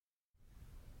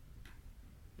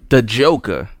The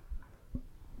Joker,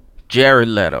 Jared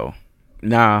Leto.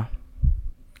 Now,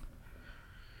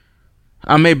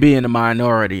 I may be in the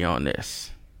minority on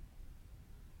this.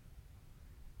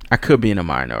 I could be in the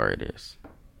minority of this.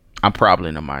 I'm probably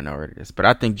in the minority of this. But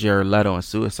I think Jared Leto in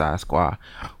Suicide Squad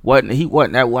wasn't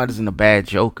a bad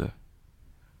Joker.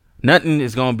 Nothing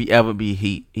is gonna ever be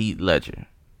Heath Ledger.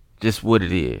 Just what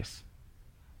it is.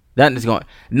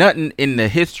 Nothing in the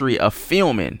history of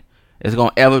filming is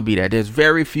gonna ever be that. There's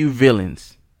very few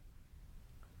villains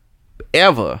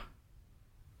ever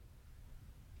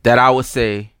that I would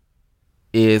say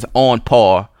is on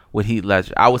par with Heath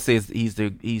Ledger. I would say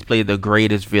he's played the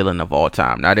greatest villain of all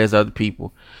time. Now there's other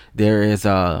people. There is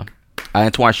Antoine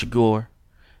Chigurh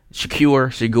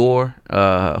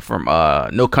from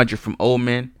No Country for Old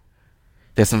Men.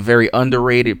 There's some very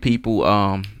underrated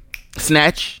people.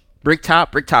 Snatch,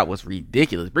 Bricktop was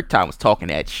ridiculous. Bricktop was talking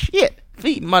that shit,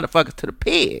 feeding motherfuckers to the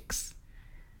pigs.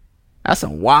 That's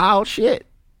some wild shit.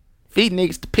 Feed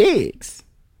niggas to pigs.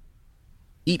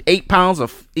 Eat 20 pounds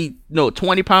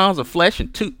of flesh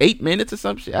in 8 minutes or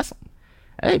some shit.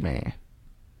 Hey man,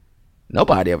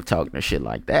 nobody ever talking to shit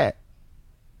like that.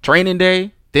 Training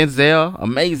Day, Denzel,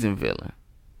 amazing villain.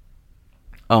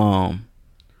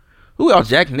 Who else?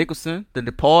 Jack Nicholson, The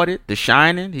Departed, The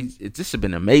Shining. It's just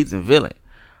been an amazing villain.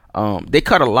 They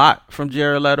cut a lot from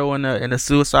Jared Leto in the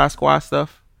Suicide Squad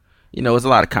stuff. You know, there's a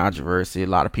lot of controversy. A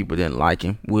lot of people didn't like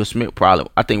him.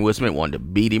 I think Will Smith wanted to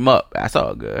beat him up. That's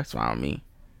all good. That's fine with me.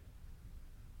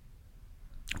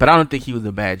 But I don't think he was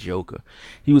a bad Joker.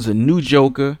 He was a new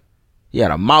Joker. He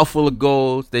had a mouthful of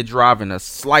goals. They're driving a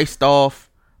sliced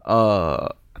off, I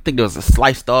think there was a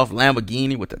sliced off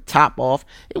Lamborghini with the top off.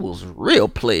 It was real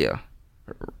player.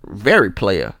 Very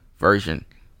player version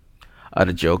of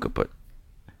the Joker. But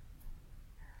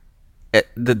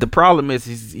the problem is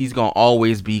he's going to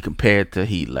always be compared to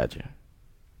Heath Ledger.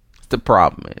 The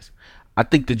problem is, I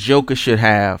think the Joker should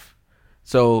have.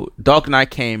 So Dark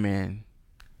Knight came in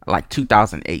like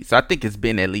 2008. So I think it's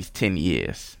been at least 10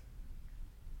 years.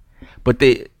 But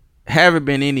there haven't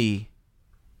been any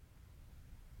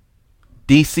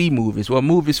DC movies. Well,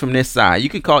 movies from this side. You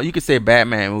could say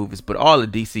Batman movies, but all the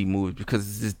DC movies, because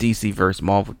it's this DC versus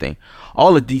Marvel thing.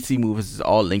 All the DC movies is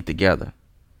all linked together.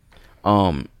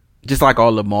 Just like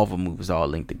all the Marvel movies are all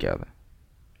linked together.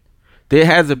 There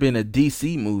hasn't been a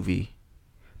DC movie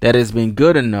that has been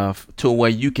good enough to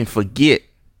where you can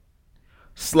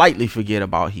slightly forget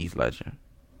about Heath Ledger.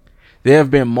 There have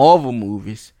been Marvel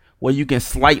movies where you can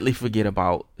slightly forget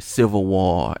about Civil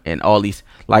War and all these.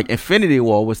 Like Infinity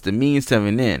War was the means to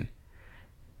an end.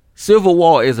 Civil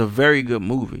War is a very good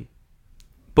movie,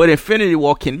 but Infinity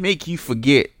War can make you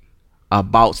forget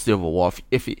about Civil War.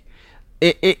 If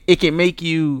it can make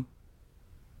you.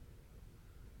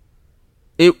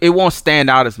 It won't stand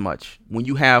out as much when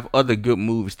you have other good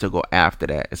movies to go after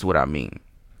that. Is what I mean.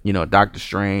 You know, Doctor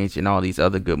Strange and all these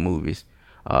other good movies.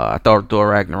 I thought Thor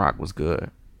Ragnarok was good.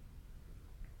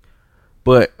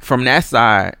 But from that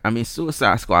side, I mean,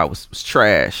 Suicide Squad was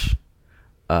trash.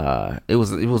 It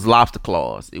was lobster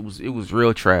claws. It was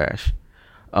real trash.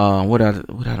 What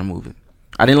other movie?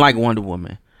 I didn't like Wonder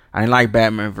Woman. I didn't like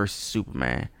Batman versus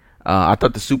Superman. I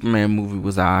thought the Superman movie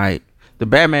was alright. The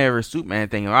Batman vs Superman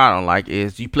thing I don't like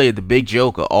is you played the big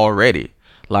Joker already.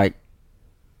 Like,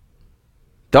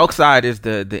 Darkseid is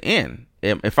the end.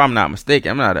 If I'm not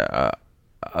mistaken, I'm not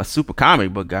a super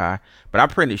comic book guy, but I'm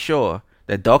pretty sure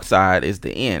that Darkseid is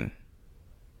the end.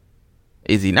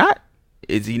 Is he not?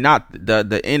 Is he not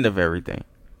the end of everything?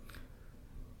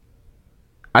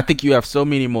 I think you have so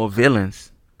many more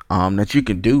villains that you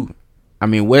can do. I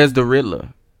mean, where's the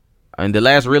Riddler? And the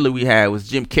last Riddler we had was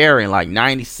Jim Carrey in like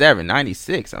 97,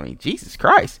 96. I mean, Jesus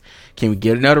Christ. Can we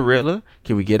get another Riddler?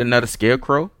 Can we get another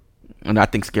Scarecrow? And I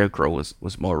think Scarecrow was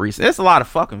more recent. There's a lot of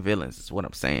fucking villains, is what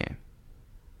I'm saying.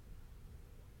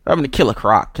 I'm gonna Killer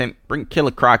Croc. Can bring Killer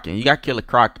Croc in. You got Killer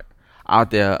Croc out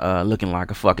there looking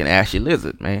like a fucking ashy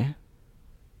lizard, man.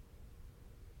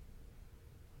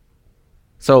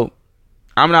 So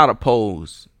I'm not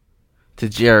opposed to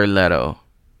Jared Leto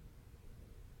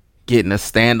getting a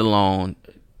standalone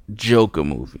Joker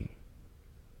movie,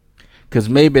 because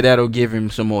maybe that'll give him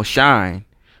some more shine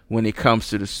when it comes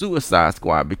to the Suicide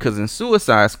Squad. Because in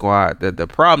Suicide Squad, the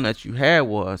problem that you had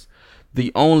was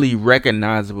the only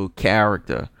recognizable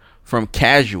character from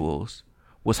Casuals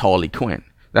was Harley Quinn.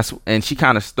 And she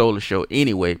kind of stole the show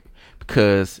anyway,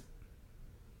 because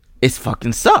it's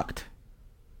fucking sucked.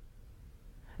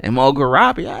 And Margot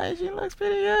Robbie, she looks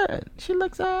pretty good. She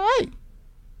looks alright.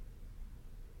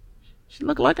 She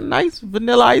looked like a nice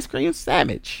vanilla ice cream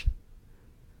sandwich.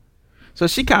 So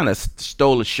she kind of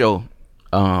stole the show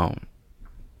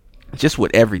just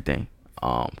with everything.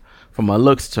 From her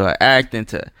looks to her acting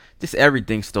to just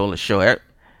everything stole the show.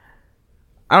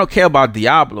 I don't care about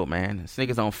Diablo, man. This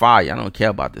nigga's on fire. I don't care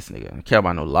about this nigga. I don't care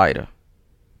about no lighter.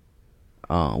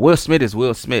 Will Smith is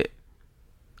Will Smith.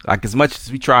 Like, as much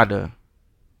as we try to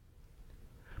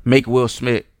make Will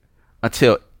Smith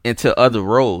into other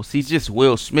roles, he's just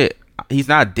Will Smith. He's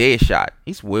not Deadshot.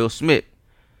 He's Will Smith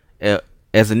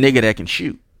as a nigga that can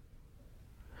shoot.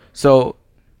 So,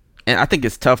 and I think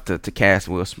it's tough to cast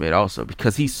Will Smith also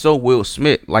because he's so Will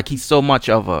Smith. Like, he's so much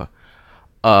of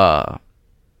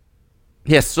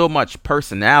he has so much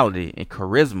personality and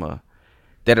charisma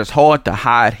that it's hard to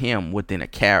hide him within a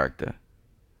character.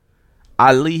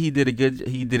 Ali, he did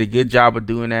a good job of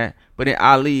doing that. But in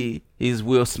Ali, he's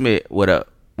Will Smith with a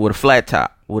flat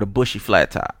top, with a bushy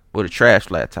flat top, with a trash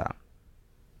flat top.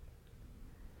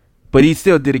 But he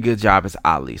still did a good job as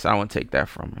Ali, so I don't want to take that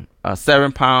from him.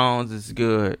 7 pounds is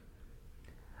good.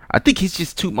 I think he's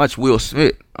just too much Will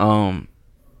Smith.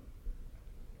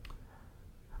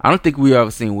 I don't think we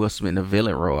ever seen Will Smith in a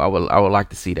villain role. I would like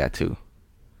to see that too.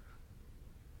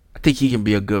 I think he can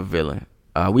be a good villain.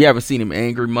 We haven't seen him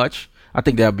angry much. I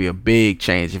think that'll be a big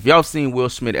change. If y'all seen Will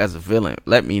Smith as a villain,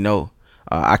 let me know.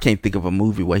 I can't think of a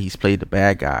movie where he's played the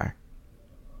bad guy.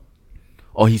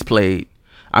 Or he's played,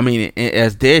 I mean,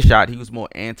 as Deadshot, he was more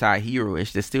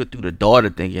anti-hero-ish. They still threw the daughter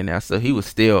thing in there. So he was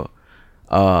still,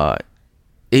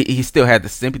 he still had the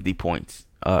sympathy points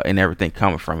and everything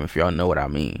coming from him, if y'all know what I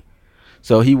mean.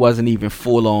 So he wasn't even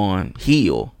full-on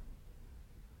heel.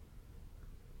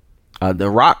 The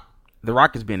Rock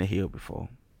has been a heel before.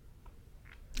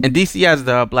 And DC has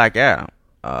the Black Adam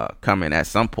coming at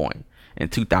some point in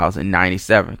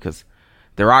 2097 because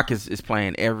The Rock is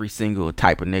playing every single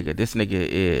type of nigga. This nigga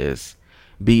is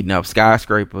beating up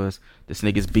skyscrapers. This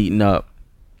nigga's beating up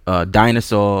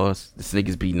dinosaurs. This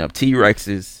nigga's beating up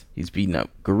T-Rexes. He's beating up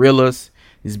gorillas.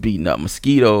 He's beating up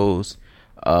mosquitoes.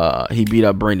 He beat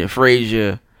up Brendan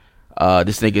Fraser.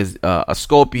 This nigga's a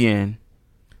scorpion.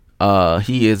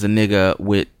 He is a nigga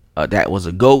with that was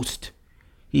a ghost.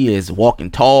 He is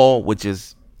Walking Tall, which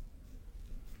is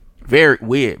very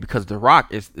weird because The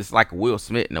Rock is like Will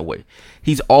Smith in a way.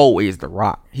 He's always The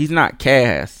Rock. He's not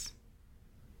cast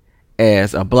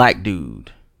as a black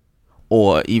dude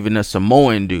or even a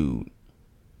Samoan dude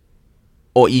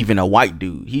or even a white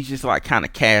dude. He's just like kind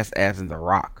of cast as in The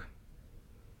Rock.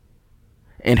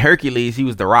 In Hercules, he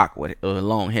was The Rock with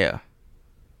long hair.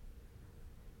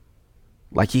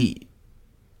 Like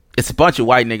it's a bunch of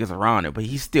white niggas around it, but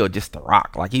he's still just The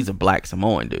Rock. Like, he's a black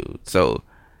Samoan dude. So,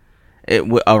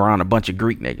 around a bunch of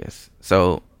Greek niggas.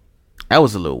 So, that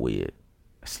was a little weird.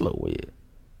 It's a little weird.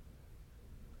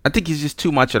 I think he's just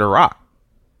too much of The Rock.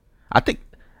 But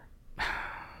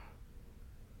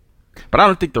I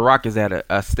don't think The Rock is at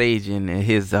a stage in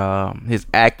his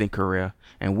acting career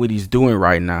and what he's doing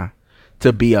right now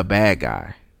to be a bad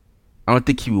guy. I don't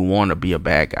think he would want to be a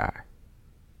bad guy.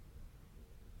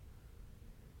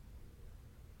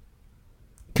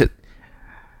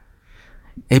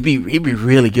 He'd be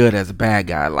really good as a bad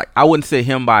guy. Like, I wouldn't say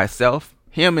him by himself.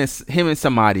 Him and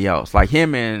somebody else. Like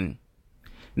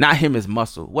not him as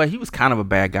Muscle. Well, he was kind of a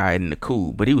bad guy in The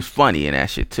Cool, but he was funny in that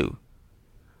shit too.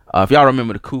 If y'all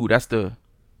remember The Cool, that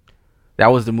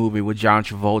was the movie with John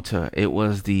Travolta. It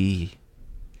was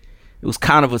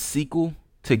kind of a sequel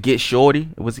to Get Shorty.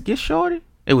 Was it Get Shorty?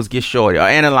 It was Get Shorty. Or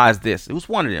Analyze This. It was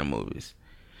one of them movies.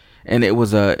 And he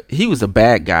was a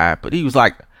bad guy, but he was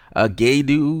like a gay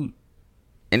dude.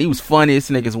 And he was funny. This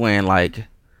nigga's wearing like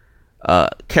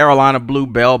Carolina blue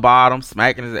bell bottoms,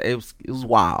 smacking his. It was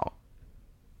wild.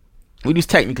 He was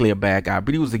technically a bad guy,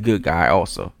 but he was a good guy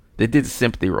also. They did the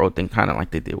sympathy role thing kind of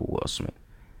like they did with Will Smith.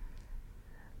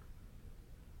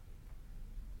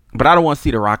 But I don't want to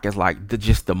see The Rock as like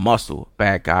just the muscle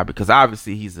bad guy because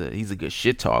obviously he's a good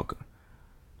shit talker.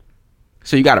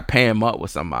 So you got to pay him up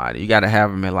with somebody. You got to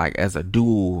have him in like as a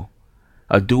dual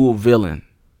villain,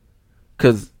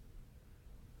 because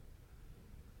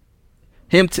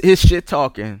his shit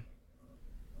talking,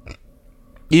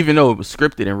 even though it was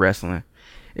scripted in wrestling,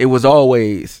 it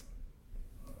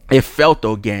felt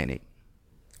organic.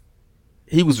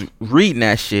 He was reading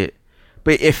that shit,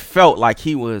 but it felt like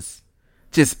he was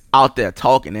just out there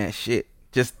talking that shit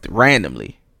just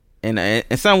randomly. And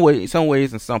in some ways,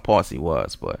 in some parts he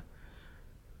was, but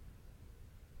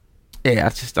yeah,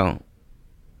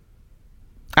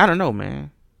 I don't know,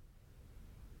 man.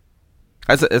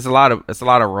 It's a lot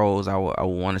of roles I would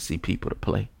want to see people to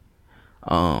play.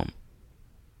 But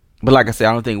like I said,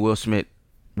 I don't think Will Smith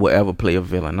will ever play a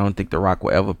villain. I don't think The Rock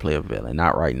will ever play a villain.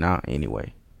 Not right now,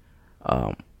 anyway.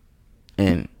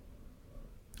 And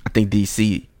I think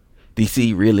DC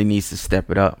DC really needs to step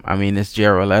it up. I mean, this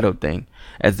Jared Leto thing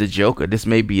as the Joker, this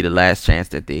may be the last chance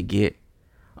that they get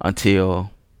until,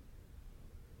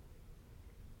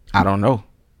 I don't know.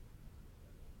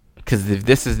 Because if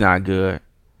this is not good,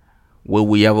 will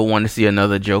we ever want to see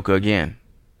another Joker again?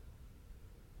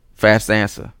 Fast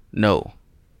answer, no.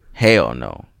 Hell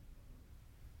no.